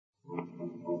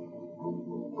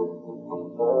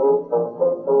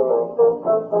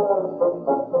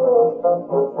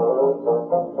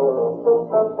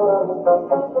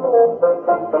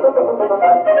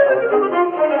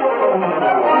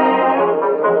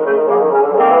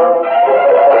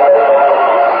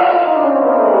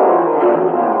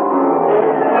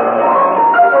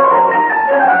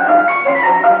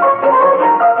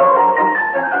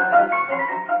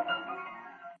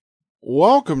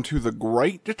Welcome to the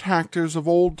Great Detectives of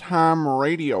Old Time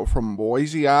Radio from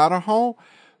Boise, Idaho.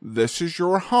 This is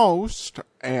your host,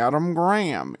 Adam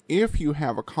Graham. If you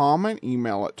have a comment,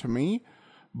 email it to me,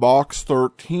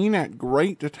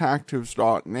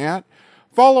 box13@greatdetectives.net.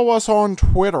 Follow us on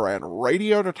Twitter at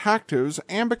Radio Detectives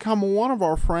and become one of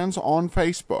our friends on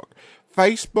Facebook,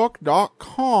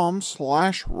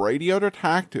 facebook.com/Radio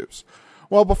Detectives.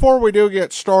 Well, before we do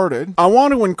get started, I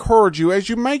want to encourage you as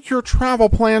you make your travel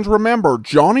plans, remember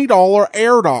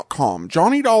JohnnyDollarAir.com.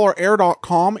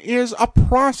 JohnnyDollarAir.com is a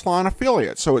Priceline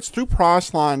affiliate, so it's through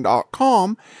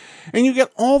Priceline.com, and you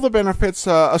get all the benefits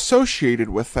associated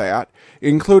with that,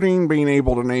 including being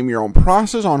able to name your own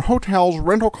prices on hotels,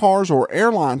 rental cars, or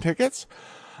airline tickets,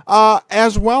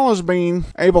 as well as being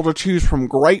able to choose from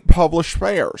great published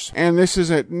fares. And this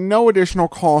is at no additional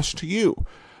cost to you.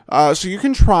 So you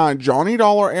can try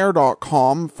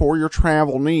JohnnyDollarAir.com for your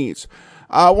travel needs.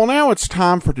 Well, now it's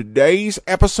time for today's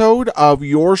episode of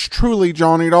yours truly,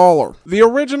 Johnny Dollar. The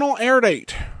original air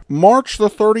date, March the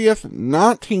 30th,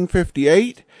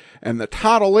 1958, and the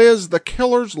title is The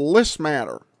Killer's List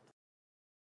Matter.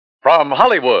 From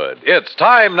Hollywood, it's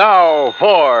time now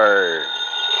for...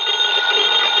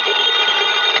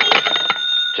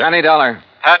 Johnny Dollar.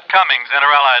 Pat Cummings,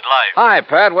 Inter-Allied Life. Hi,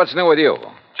 Pat. What's new with you?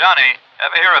 Johnny,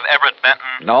 ever hear of Everett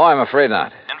Benton? No, I'm afraid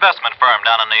not. Investment firm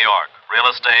down in New York. Real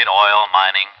estate, oil,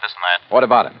 mining, this and that. What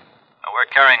about him? We're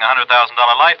carrying a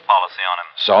 $100,000 life policy on him.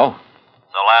 So?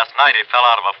 So last night he fell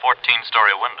out of a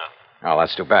 14-story window. Oh,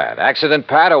 that's too bad. Accident,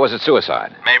 Pat, or was it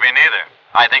suicide? Maybe neither.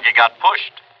 I think he got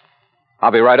pushed. I'll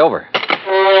be right over.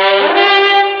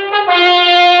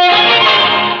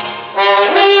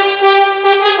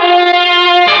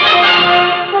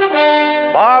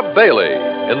 Bob Bailey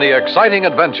in the exciting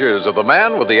adventures of the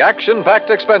man with the action-packed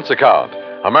expense account,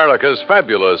 America's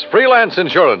fabulous freelance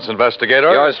insurance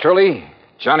investigator. Yours truly,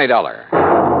 Johnny Dollar.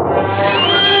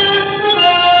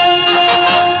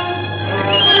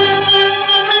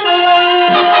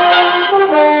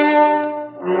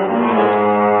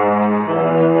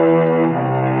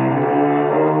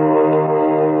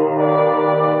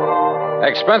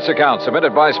 Expense account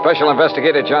submitted by Special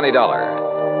Investigator Johnny Dollar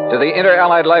to the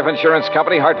Inter-Allied Life Insurance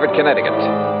Company, Hartford, Connecticut.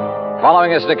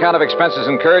 Following is an account of expenses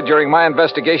incurred during my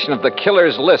investigation of the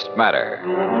killer's list matter.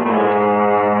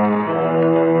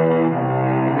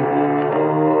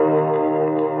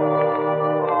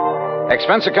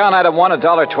 Expense account item 1,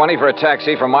 $1.20 for a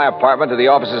taxi from my apartment to the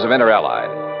offices of Inter-Allied.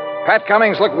 Pat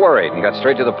Cummings looked worried and got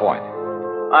straight to the point.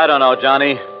 I don't know,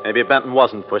 Johnny. Maybe Benton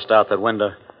wasn't pushed out that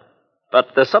window.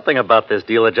 But there's something about this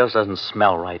deal that just doesn't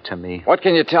smell right to me. What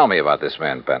can you tell me about this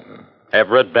man, Benton?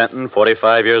 Everett Benton,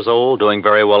 45 years old, doing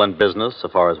very well in business, so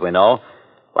far as we know.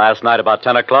 Last night about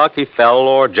 10 o'clock, he fell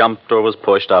or jumped or was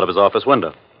pushed out of his office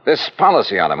window. This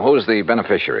policy on him, who's the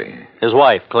beneficiary? His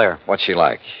wife, Claire. What's she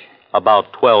like?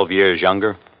 About 12 years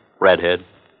younger. Redhead.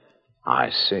 I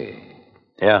see.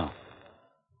 Yeah.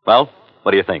 Well,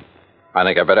 what do you think? I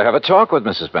think I better have a talk with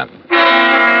Mrs. Benton.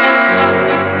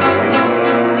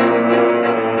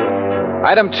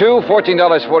 Item 2,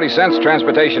 $14.40,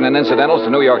 transportation and incidentals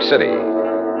to New York City.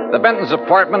 The Benton's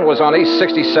apartment was on East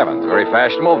 67th, very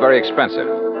fashionable, very expensive.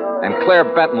 And Claire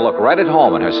Benton looked right at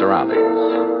home in her surroundings.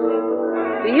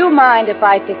 Do you mind if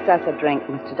I fix us a drink,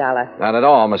 Mr. Dollar? Not at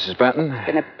all, Mrs. Benton. It's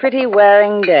been a pretty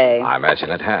wearing day. I imagine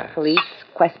it has. Police,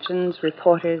 questions,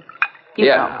 reporters. You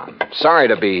know. Sorry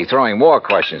to be throwing more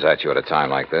questions at you at a time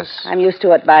like this. I'm used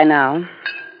to it by now.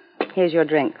 Here's your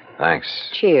drink. Thanks.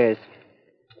 Cheers.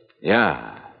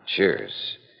 Yeah,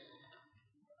 cheers.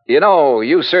 You know,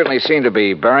 you certainly seem to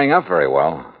be bearing up very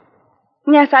well.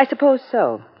 Yes, I suppose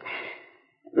so.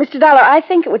 Mr. Dollar, I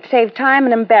think it would save time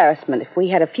and embarrassment if we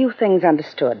had a few things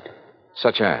understood.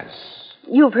 Such as?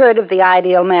 You've heard of the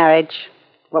ideal marriage.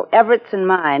 Well, Everett's and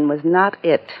mine was not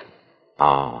it.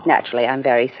 Oh. Naturally, I'm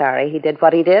very sorry he did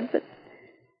what he did, but...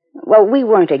 Well, we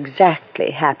weren't exactly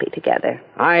happy together.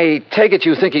 I take it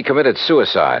you think he committed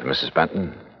suicide, Mrs.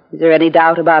 Benton. Is there any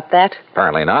doubt about that?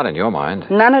 Apparently not in your mind.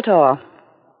 None at all.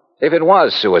 If it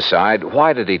was suicide,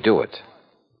 why did he do it?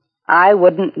 I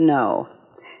wouldn't know.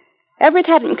 Everett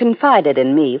hadn't confided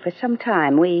in me for some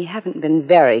time. We haven't been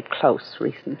very close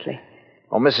recently.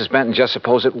 Well, Mrs. Benton, just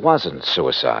suppose it wasn't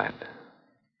suicide.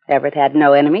 Everett had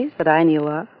no enemies that I knew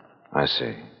of. I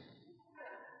see.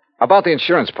 About the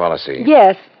insurance policy.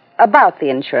 Yes, about the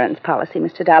insurance policy,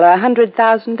 Mr. Dollar.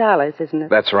 $100,000, isn't it?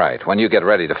 That's right. When you get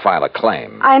ready to file a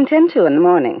claim. I intend to in the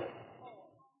morning.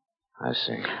 I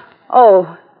see.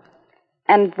 Oh,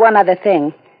 and one other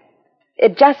thing.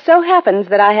 It just so happens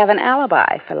that I have an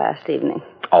alibi for last evening.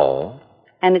 Oh?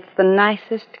 And it's the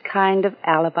nicest kind of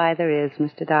alibi there is,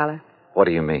 Mr. Dollar. What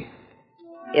do you mean?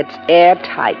 It's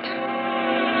airtight.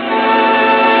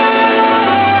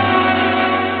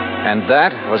 And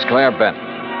that was Claire Benton,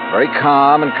 very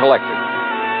calm and collected,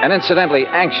 and incidentally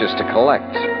anxious to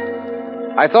collect.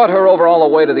 I thought her over all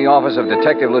the way to the office of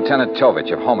Detective Lieutenant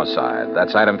Tovich of Homicide.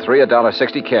 That's item 3,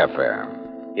 $1.60 cab fare.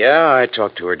 Yeah, I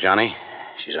talked to her, Johnny.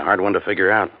 She's a hard one to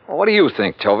figure out. Well, what do you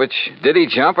think, Tovich? Did he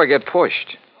jump or get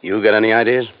pushed? You got any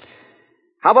ideas?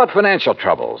 How about financial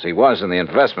troubles? He was in the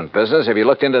investment business. Have you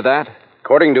looked into that?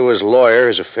 According to his lawyer,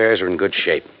 his affairs are in good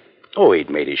shape. Oh, he'd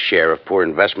made his share of poor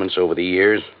investments over the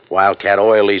years. Wildcat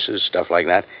oil leases, stuff like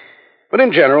that. But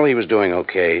in general, he was doing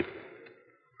okay.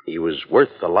 He was worth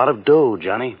a lot of dough,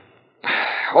 Johnny.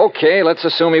 Okay, let's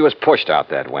assume he was pushed out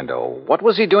that window. What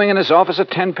was he doing in his office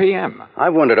at 10 p.m.?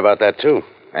 I've wondered about that, too.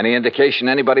 Any indication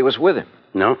anybody was with him?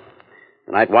 No.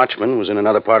 The night watchman was in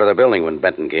another part of the building when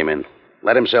Benton came in.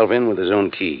 Let himself in with his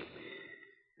own key.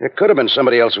 There could have been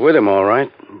somebody else with him, all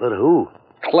right. But who?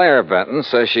 Claire Benton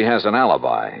says she has an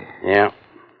alibi. Yeah.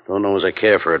 Don't know as I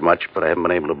care for it much, but I haven't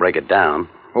been able to break it down.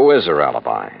 Who is her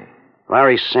alibi?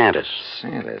 Larry Santis.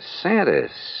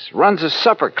 Santis. Runs a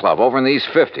supper club over in the East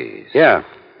 50s. Yeah.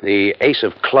 The Ace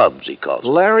of Clubs, he calls it.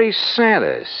 Larry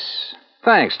Santis.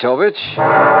 Thanks, Tovich.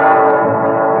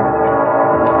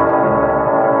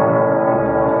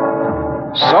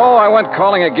 So I went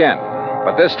calling again,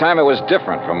 but this time it was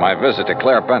different from my visit to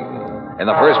Claire Benton. In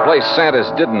the first place,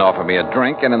 Santis didn't offer me a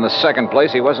drink, and in the second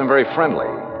place, he wasn't very friendly.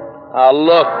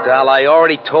 Look, Dal, I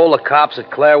already told the cops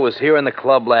that Claire was here in the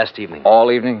club last evening.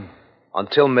 All evening?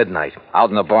 Until midnight. Out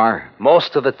in the bar?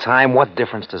 Most of the time. What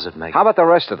difference does it make? How about the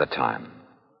rest of the time?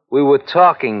 We were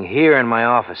talking here in my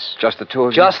office. Just the two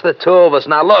of you? Just the two of us.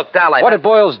 Now, look, Dal, What it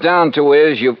boils down to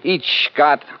is you've each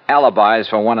got alibis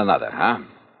for one another, huh?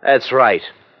 That's right.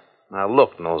 Now,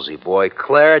 look, nosy boy,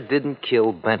 Claire didn't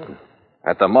kill Benton.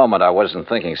 At the moment, I wasn't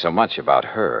thinking so much about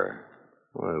her.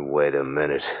 Wait a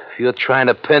minute. If you're trying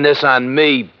to pin this on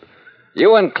me...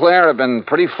 You and Claire have been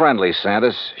pretty friendly,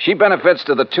 Santis. She benefits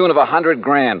to the tune of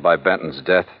 $100,000 by Benton's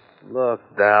death. Look,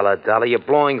 Dollar, you're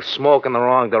blowing smoke in the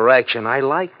wrong direction. I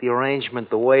like the arrangement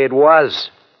the way it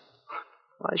was.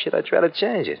 Why should I try to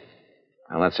change it?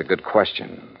 Well, that's a good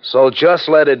question. So just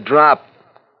let it drop.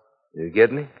 You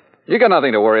get me? You got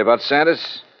nothing to worry about,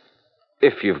 Santis.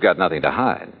 If you've got nothing to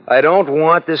hide. I don't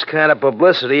want this kind of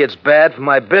publicity. It's bad for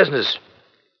my business.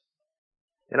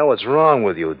 You know what's wrong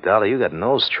with you, Dollar? You got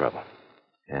nose trouble.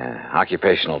 Yeah,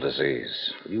 occupational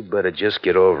disease. You better just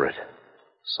get over it.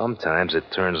 Sometimes it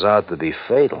turns out to be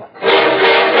fatal.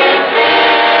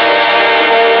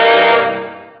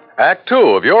 Act 2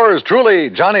 of yours truly,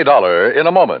 Johnny Dollar, in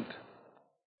a moment.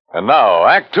 And now,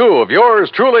 Act 2 of yours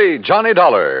truly, Johnny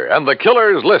Dollar, and the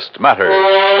Killer's List matter.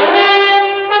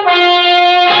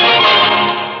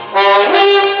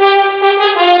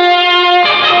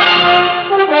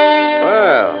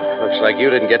 Well, looks like you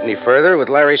didn't get any further with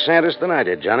Larry Santis than I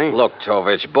did, Johnny. Look,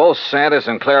 Tovich, both Santis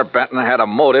and Claire Benton had a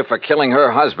motive for killing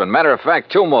her husband. Matter of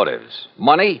fact, two motives.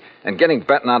 Money and getting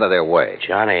Benton out of their way.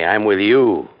 Johnny, I'm with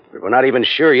you. But we're not even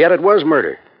sure yet it was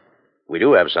murder. We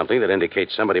do have something that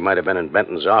indicates somebody might have been in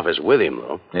Benton's office with him,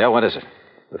 though. Yeah, what is it?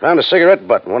 We found a cigarette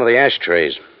butt in one of the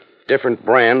ashtrays. Different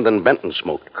brand than Benton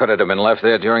smoked. Could it have been left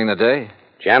there during the day?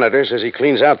 Janitor says he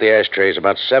cleans out the ashtrays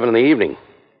about 7 in the evening.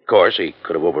 Of course, he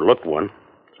could have overlooked one.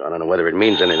 So I don't know whether it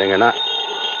means anything or not.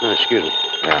 Oh, excuse me.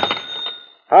 Yeah.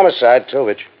 Homicide,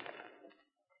 Tovich.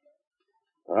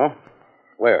 Oh?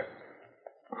 Where?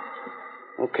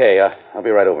 Okay, I'll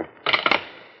be right over.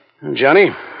 Well,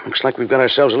 Johnny, looks like we've got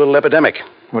ourselves a little epidemic.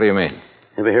 What do you mean?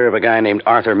 Ever hear of a guy named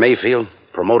Arthur Mayfield,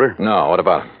 promoter? No, what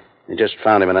about him? They just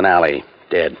found him in an alley,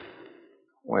 dead.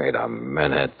 Wait a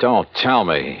minute. Don't tell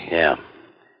me. Yeah.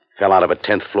 Fell out of a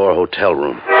 10th floor hotel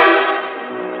room.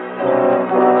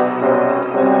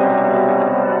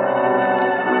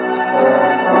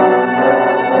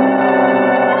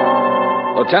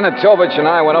 Lieutenant Tovich and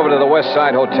I went over to the West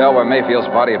Side Hotel where Mayfield's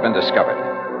body had been discovered.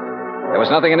 There was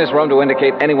nothing in his room to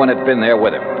indicate anyone had been there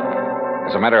with him.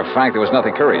 As a matter of fact, there was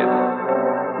nothing couriered.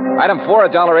 Item 4,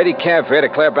 $1.80 cab fare to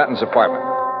Claire Benton's apartment.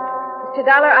 Mr.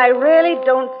 Dollar, I really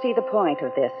don't see the point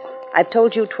of this. I've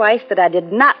told you twice that I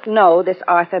did not know this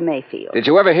Arthur Mayfield. Did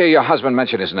you ever hear your husband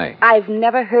mention his name? I've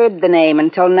never heard the name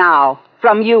until now.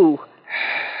 From you.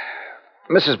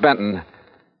 Mrs. Benton,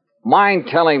 mind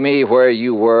telling me where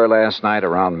you were last night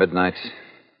around midnight?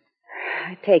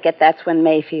 I take it that's when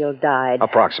Mayfield died.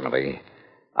 Approximately.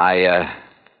 I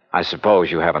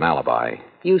suppose you have an alibi.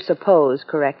 You suppose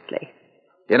correctly.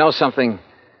 You know something?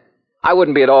 I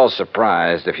wouldn't be at all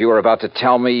surprised if you were about to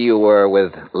tell me you were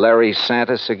with Larry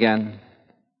Santis again.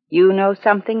 You know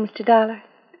something, Mr. Dollar?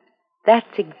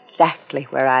 That's exactly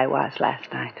where I was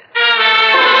last night.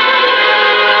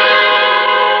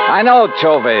 I know,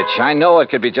 Tovich. I know it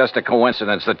could be just a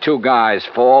coincidence that two guys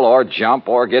fall or jump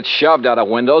or get shoved out of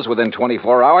windows within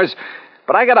 24 hours.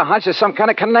 But I got a hunch there's some kind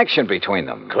of connection between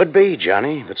them. Could be,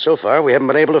 Johnny, but so far we haven't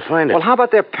been able to find it. Well, how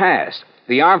about their past?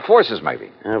 The armed forces, maybe.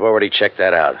 I've already checked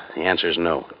that out. The answer's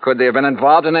no. Could they have been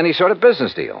involved in any sort of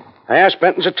business deal? I asked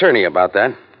Benton's attorney about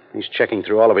that. He's checking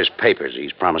through all of his papers.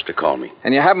 He's promised to call me.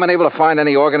 And you haven't been able to find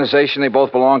any organization they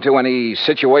both belong to, any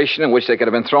situation in which they could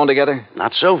have been thrown together?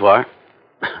 Not so far.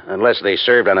 Unless they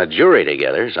served on a jury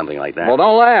together, something like that. Well,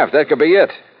 don't laugh. That could be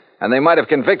it. And they might have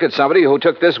convicted somebody who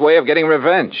took this way of getting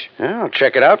revenge. Yeah, I'll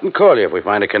check it out and call you if we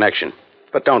find a connection.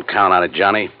 But don't count on it,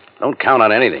 Johnny. Don't count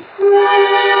on anything.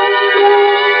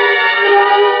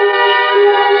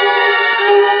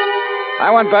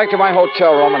 I went back to my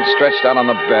hotel room and stretched out on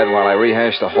the bed while I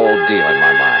rehashed the whole deal in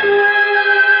my mind.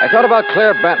 I thought about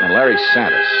Claire Benton and Larry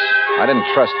Santis. I didn't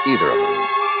trust either of them.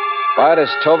 But as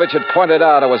Tovich had pointed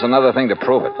out, it was another thing to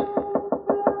prove it.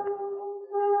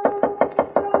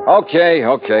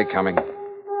 Okay, coming.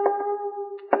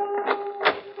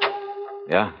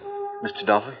 Yeah? Mr.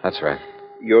 Dollar? That's right.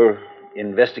 You're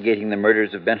investigating the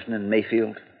murders of Benton and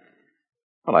Mayfield?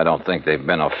 Well, I don't think they've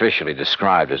been officially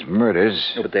described as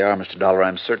murders. No, but they are, Mr. Dollar.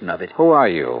 I'm certain of it. Who are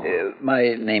you?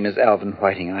 My name is Alvin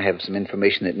Whiting. I have some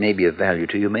information that may be of value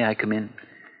to you. May I come in?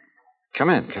 Come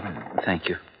in. Thank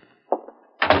you.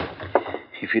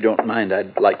 If you don't mind,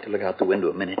 I'd like to look out the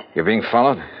window a minute. You're being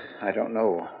followed? I don't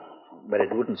know, but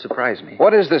it wouldn't surprise me.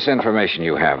 What is this information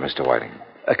you have, Mr. Whiting?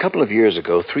 A couple of years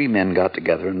ago, 3 men got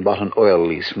together and bought an oil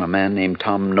lease from a man named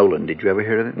Tom Nolan. Did you ever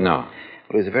hear of him? No.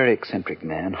 Well, he was a very eccentric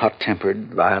man,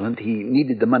 hot-tempered, violent. He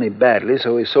needed the money badly,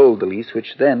 so he sold the lease,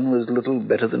 which then was little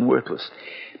better than worthless.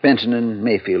 Benton and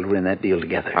Mayfield were in that deal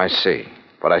together. I see.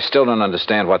 But I still don't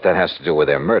understand what that has to do with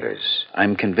their murders.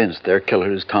 I'm convinced their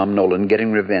killer is Tom Nolan,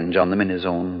 getting revenge on them in his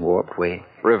own warped way.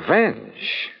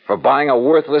 Revenge? For buying a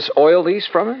worthless oil lease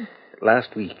from him?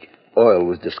 Last week, oil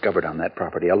was discovered on that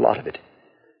property, a lot of it.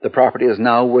 The property is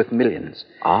now worth millions.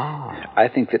 Ah. I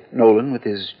think that Nolan, with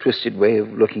his twisted way of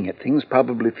looking at things,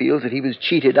 probably feels that he was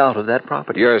cheated out of that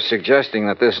property. You're suggesting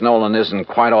that this Nolan isn't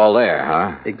quite all there,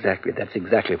 huh? Exactly. That's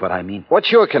exactly what I mean.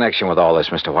 What's your connection with all this,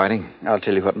 Mr. Whiting? I'll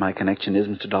tell you what my connection is,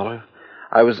 Mr. Dollar.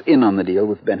 I was in on the deal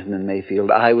with Benton and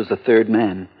Mayfield. I was the third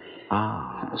man.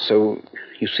 Ah. So,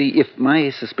 you see, if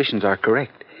my suspicions are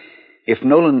correct, if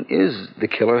Nolan is the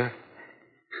killer,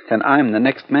 then I'm the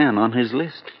next man on his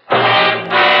list.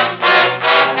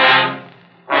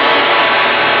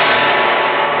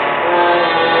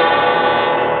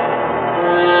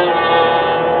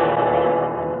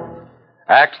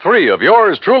 Act 3 of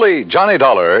yours truly, Johnny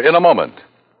Dollar, in a moment.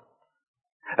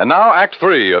 And now, Act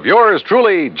 3 of yours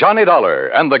truly, Johnny Dollar,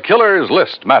 and the Killer's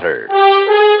List matter.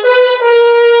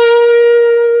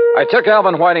 I took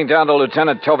Alvin Whiting down to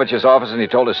Lieutenant Tovich's office, and he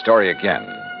told his story again.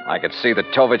 I could see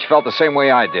that Tovich felt the same way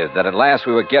I did, that at last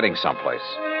we were getting someplace.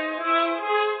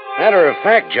 Matter of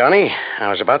fact, Johnny, I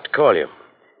was about to call you.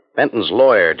 Benton's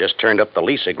lawyer just turned up the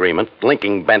lease agreement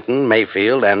linking Benton,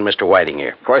 Mayfield, and Mr. Whiting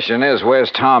here. Question is, where's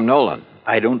Tom Nolan?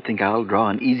 I don't think I'll draw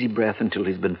an easy breath until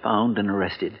he's been found and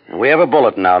arrested. We have a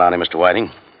bulletin out on him, Mr.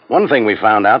 Whiting. One thing we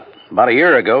found out, about a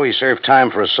year ago, he served time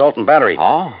for assault and battery.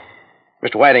 Oh?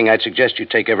 Mr. Whiting, I'd suggest you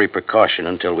take every precaution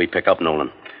until we pick up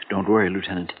Nolan. Don't worry,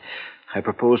 Lieutenant. I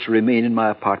propose to remain in my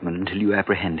apartment until you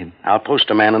apprehend him. I'll post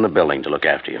a man in the building to look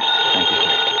after you. Thank you,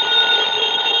 sir.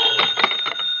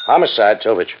 Homicide,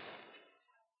 Tovich.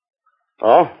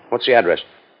 Oh, what's the address?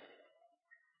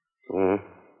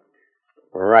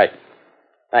 Right.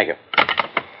 Thank you.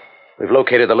 We've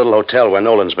located the little hotel where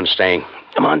Nolan's been staying.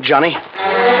 Come on, Johnny.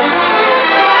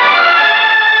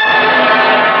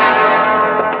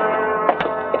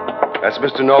 That's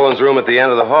Mr. Nolan's room at the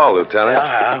end of the hall,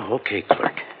 Lieutenant. Okay,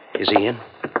 clerk. Is he in?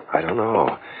 I don't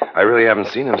know. I really haven't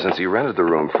seen him since he rented the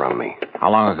room from me. How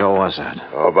long ago was that?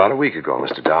 Oh, about a week ago,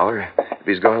 Mr. Dollar. If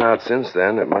he's gone out since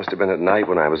then, it must have been at night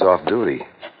when I was off duty.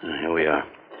 Here we are.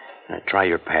 Try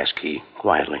your pass key,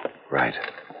 quietly. Right.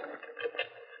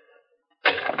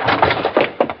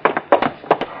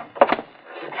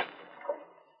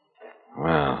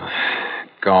 Well,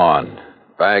 gone.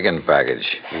 Bag and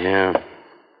baggage. Yeah.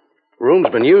 Room's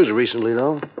been used recently,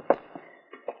 though.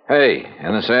 Hey,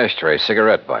 in this ashtray,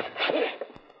 cigarette butt.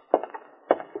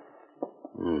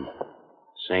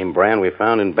 Same brand we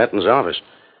found in Benton's office.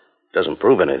 Doesn't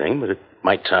prove anything, but it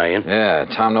might tie in. Yeah,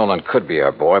 Tom Nolan could be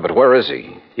our boy, but where is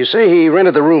he? You say he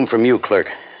rented the room from you, clerk.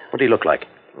 What did he look like?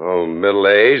 Oh,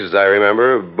 middle-aged, as I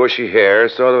remember. Bushy hair,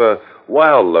 sort of a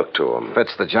wild look to him.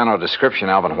 Fits the general description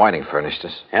Alvin Whiting furnished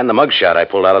us. And the mugshot I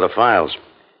pulled out of the files.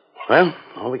 Well,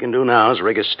 all we can do now is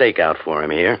rig a stake out for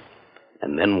him here,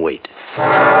 and then wait.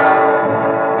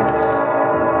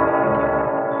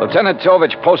 Lieutenant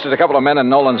Tovich posted a couple of men in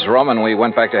Nolan's room, and we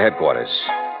went back to headquarters.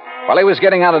 While he was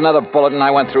getting out another bulletin, I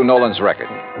went through Nolan's record.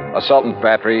 Assault and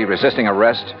battery, resisting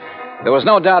arrest. There was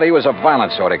no doubt he was a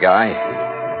violent sort of guy.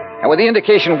 And with the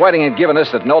indication Whiting had given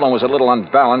us that Nolan was a little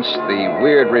unbalanced, the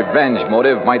weird revenge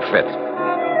motive might fit.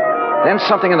 Then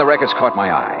something in the records caught my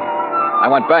eye. I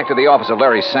went back to the office of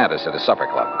Larry Santis at a supper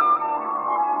club.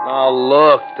 Oh,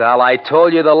 look, Dal, I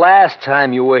told you the last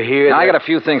time you were here. Now, I got a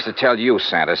few things to tell you,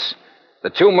 Santis. The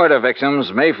two murder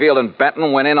victims, Mayfield and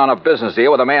Benton, went in on a business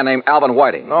deal with a man named Alvin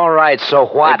Whiting. All right, so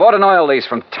what? They bought an oil lease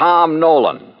from Tom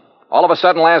Nolan. All of a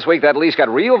sudden last week, that lease got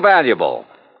real valuable.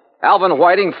 Alvin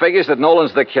Whiting figures that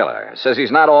Nolan's the killer. Says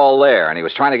he's not all there, and he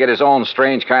was trying to get his own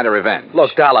strange kind of revenge.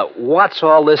 Look, Dollar, what's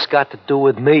all this got to do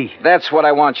with me? That's what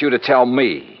I want you to tell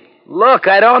me. Look,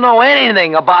 I don't know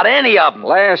anything about any of them.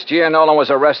 Last year, Nolan was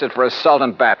arrested for assault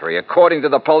and battery. According to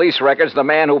the police records, the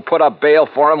man who put up bail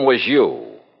for him was you.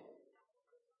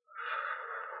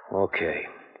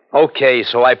 Okay,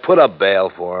 so I put up bail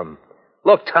for him.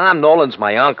 Look, Tom Nolan's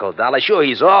my uncle, Dollar. Sure,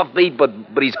 he's offbeat, but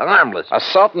he's harmless.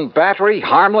 Assault and battery?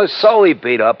 Harmless? So he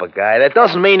beat up a guy. That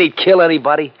doesn't mean he'd kill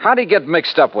anybody. How'd he get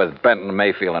mixed up with Benton,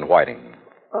 Mayfield, and Whiting?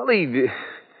 Well,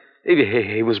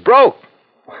 he was broke.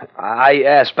 I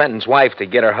asked Benton's wife to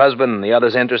get her husband and the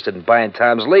others interested in buying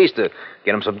Tom's lease to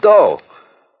get him some dough.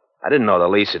 I didn't know the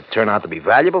lease would turn out to be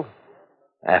valuable.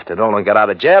 After Nolan got out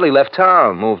of jail, he left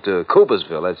town, moved to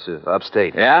Coopersville. That's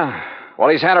upstate. Yeah? Well,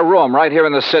 he's had a room right here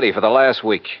in the city for the last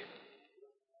week.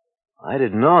 I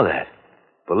didn't know that.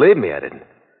 Believe me, I didn't.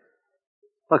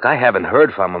 Look, I haven't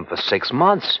heard from him for 6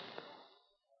 months.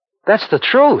 That's the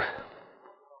truth.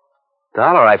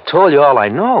 Dollar, I've told you all I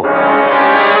know.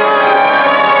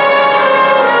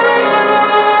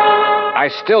 I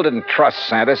still didn't trust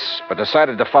Santis, but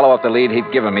decided to follow up the lead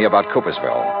he'd given me about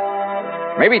Coopersville.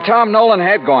 Maybe Tom Nolan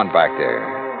had gone back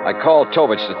there. I called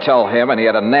Tovich to tell him, and he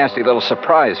had a nasty little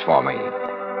surprise for me.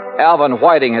 Alvin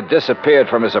Whiting had disappeared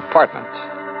from his apartment.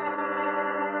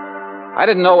 I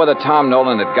didn't know whether Tom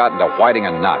Nolan had gotten to Whiting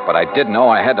or not, but I did know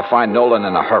I had to find Nolan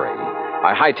in a hurry.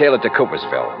 I hightailed it to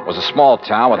Coopersville. It was a small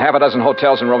town with half a dozen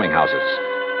hotels and rooming houses.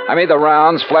 I made the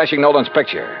rounds, flashing Nolan's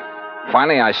picture.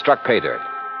 Finally, I struck pay dirt.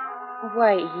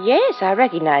 Why, yes, I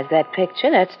recognize that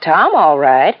picture. That's Tom, all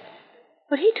right.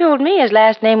 But he told me his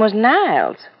last name was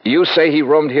Niles. You say he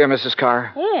roamed here, Mrs.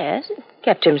 Carr? Yes,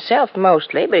 kept himself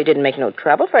mostly, but he didn't make no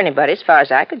trouble for anybody as far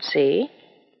as I could see.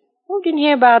 Moved in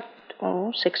here about,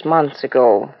 6 months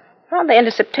ago. Around the end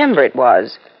of September it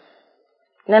was.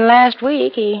 And then last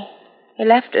week he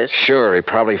left us. Sure, he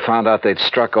probably found out they'd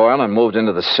struck oil and moved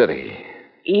into the city.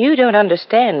 You don't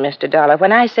understand, Mr. Dollar.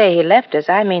 When I say he left us,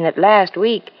 I mean that last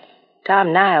week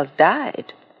Tom Niles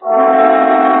died.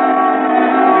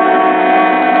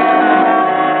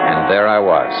 There I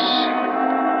was.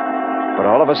 But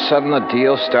all of a sudden, the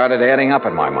deal started adding up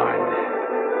in my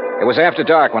mind. It was after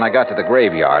dark when I got to the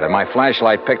graveyard, and my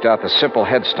flashlight picked out the simple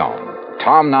headstone.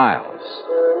 Tom Niles.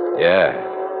 Yeah,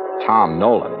 Tom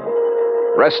Nolan.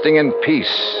 Resting in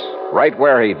peace, right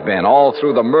where he'd been, all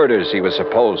through the murders he was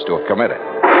supposed to have committed.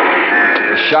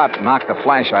 The shot knocked the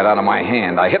flashlight out of my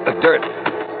hand. I hit the dirt,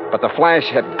 but the flash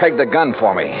had pegged the gun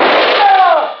for me.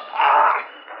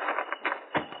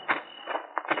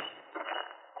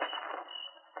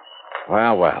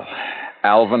 Well,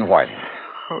 Alvin Whiting.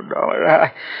 Oh,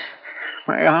 Dollar,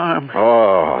 my arm.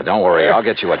 Oh, don't worry. I'll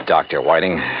get you a doctor,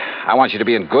 Whiting. I want you to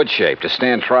be in good shape to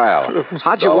stand trial.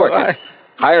 How'd you work it?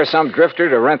 Hire some drifter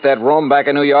to rent that room back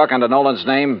in New York under Nolan's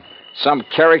name? Some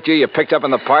character you picked up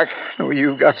in the park? No,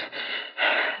 you've got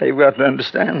to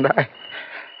understand.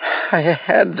 I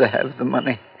had to have the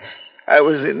money. I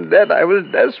was in debt. I was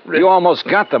desperate. You almost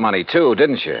got the money, too,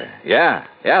 didn't you? Yeah,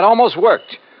 it almost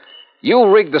worked.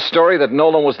 You rigged the story that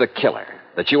Nolan was the killer,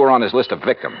 that you were on his list of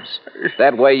victims.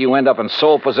 That way you end up in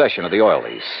sole possession of the oil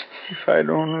lease. If I'd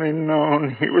only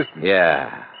known he was...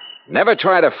 Yeah. Never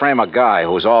try to frame a guy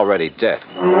who's already dead.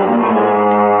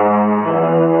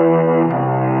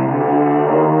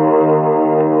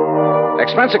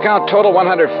 Expense account total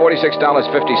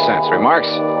 $146.50. Remarks?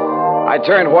 I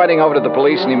turned Whiting over to the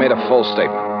police and he made a full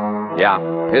statement. Yeah,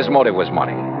 his motive was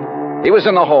money. He was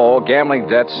in the hole, gambling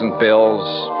debts and bills,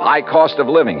 high cost of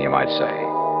living, you might say.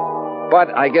 But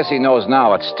I guess he knows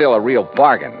now it's still a real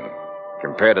bargain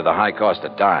compared to the high cost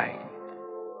of dying.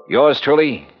 Yours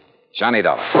truly, Johnny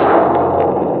Dollar.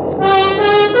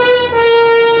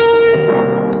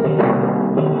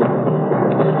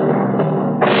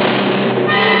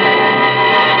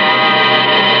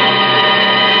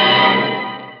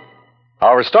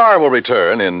 Our star will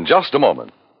return in just a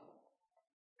moment.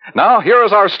 Now, here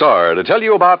is our star to tell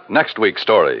you about next week's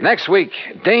story. Next week,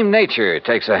 Dame Nature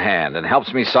takes a hand and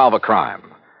helps me solve a crime.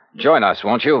 Join us,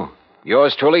 won't you?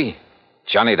 Yours truly,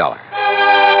 Johnny Dollar.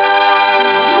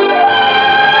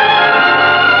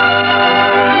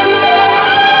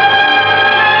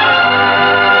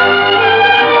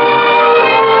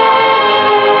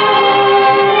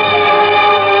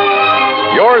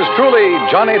 Yours truly,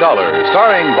 Johnny Dollar,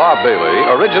 starring Bob Bailey,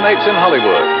 originates in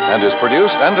Hollywood and is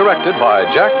produced and directed by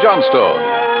Jack Johnstone.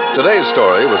 Today's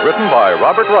story was written by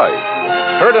Robert Wright.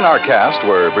 Heard in our cast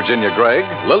were Virginia Gregg,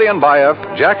 Lillian Bayef,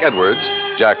 Jack Edwards,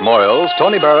 Jack Moyles,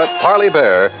 Tony Barrett, Parley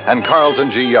Bear, and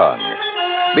Carlton G. Young.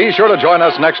 Be sure to join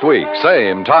us next week,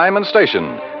 same time and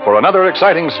station, for another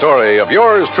exciting story of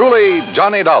yours truly,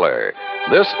 Johnny Dollar.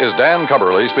 This is Dan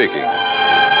Cubberly speaking.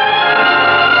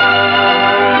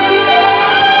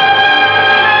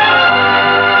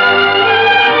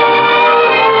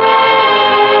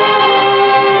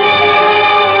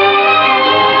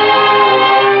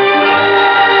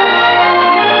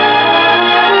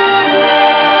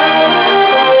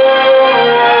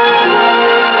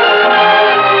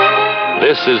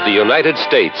 This is the United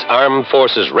States Armed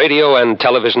Forces Radio and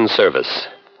Television Service.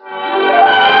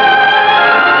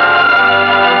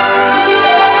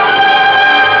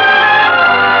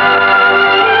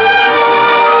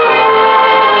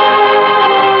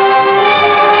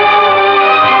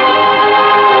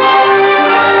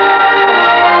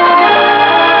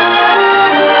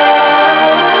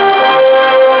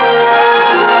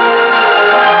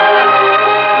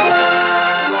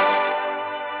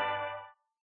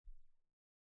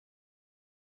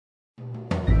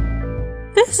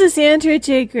 This is Andrea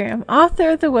J. Graham,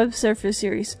 author of the Web Surfer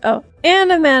series. Oh,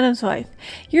 and a Madam's Wife.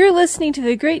 You're listening to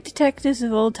the Great Detectives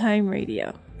of Old Time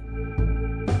Radio.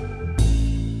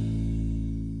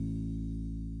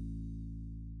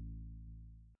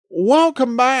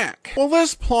 Welcome back. Well,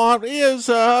 this plot is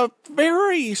a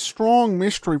very strong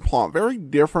mystery plot, very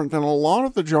different than a lot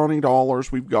of the Johnny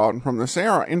Dollars we've gotten from this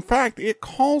era. In fact, it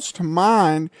calls to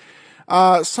mind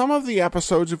some of the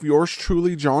episodes of yours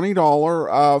truly, Johnny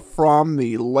Dollar, from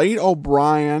the late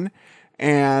O'Brien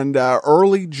and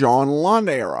early John Lund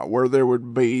era, where there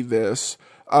would be this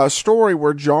story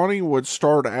where Johnny would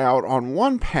start out on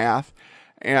one path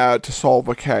to solve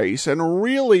a case and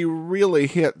really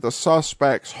hit the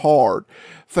suspects hard,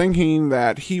 thinking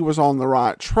that he was on the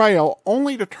right trail,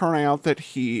 only to turn out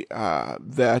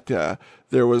that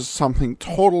there was something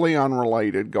totally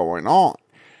unrelated going on.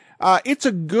 It's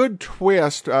a good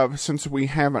twist since we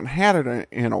haven't had it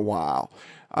in a while.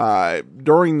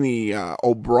 During the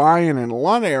O'Brien and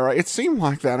Lund era, it seemed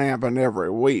like that happened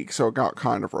every week, so it got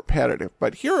kind of repetitive.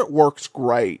 But here it works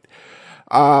great.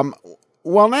 Well,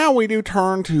 now we do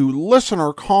turn to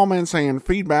listener comments and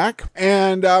feedback.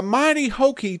 And Mighty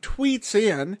Hokey tweets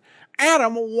in,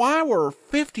 Adam, why were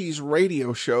 50s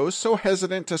radio shows so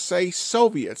hesitant to say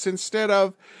Soviets instead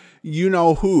of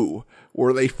you-know-who?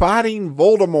 Were they fighting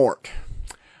Voldemort?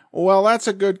 Well, that's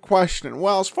a good question.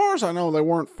 Well, as far as I know, they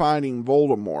weren't fighting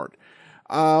Voldemort.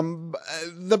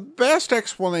 The best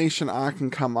explanation I can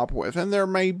come up with, and there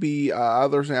may be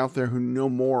others out there who know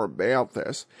more about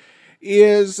this,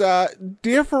 is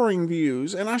differing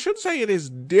views, and I should say it is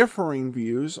differing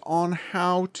views on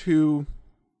how to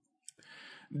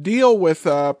deal with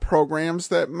programs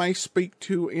that may speak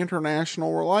to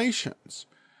international relations.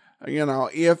 You know,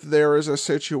 if there is a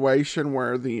situation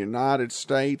where the United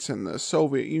States and the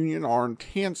Soviet Union are in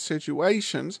tense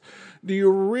situations, do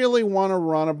you really want to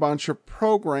run a bunch of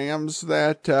programs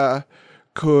that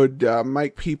could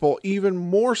make people even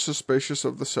more suspicious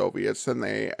of the Soviets than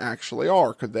they actually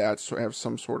are? Could that have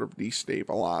some sort of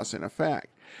destabilizing effect?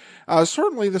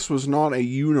 Certainly this was not a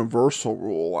universal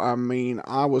rule. I mean,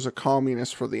 I was a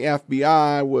communist for the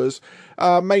FBI, was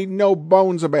made no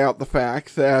bones about the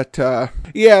fact that,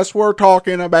 yes, we're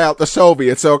talking about the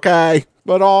Soviets, okay?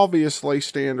 But obviously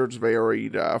standards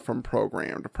varied from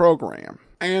program to program.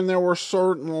 And there were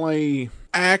certainly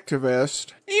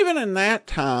activists, even in that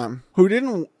time, who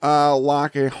didn't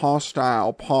like a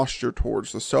hostile posture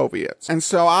towards the Soviets. And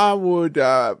so I would,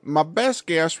 my best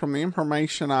guess from the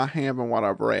information I have and what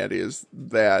I've read is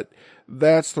that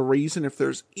that's the reason. If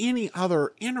there's any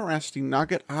other interesting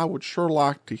nugget, I would sure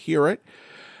like to hear it.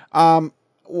 One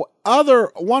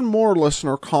more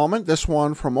listener comment, this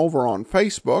one from over on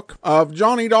Facebook, of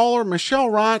Johnny Dollar. Michelle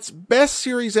writes, best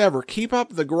series ever. Keep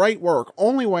up the great work.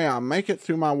 Only way I make it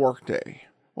through my workday.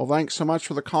 Well, thanks so much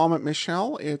for the comment,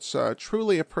 Michelle. It's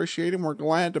truly appreciated. We're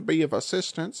glad to be of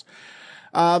assistance.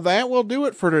 That will do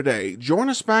it for today. Join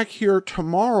us back here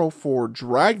tomorrow for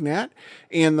Dragnet.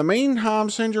 In the meantime,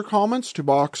 send your comments to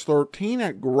box13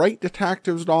 at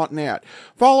greatdetectives.net.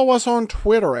 Follow us on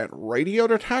Twitter at Radio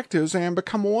Detectives and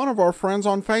become one of our friends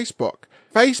on Facebook.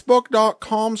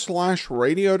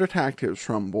 Facebook.com/Radio Detectives.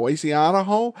 From Boise,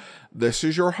 Idaho, this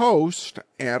is your host,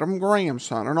 Adam Graham,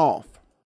 signing off.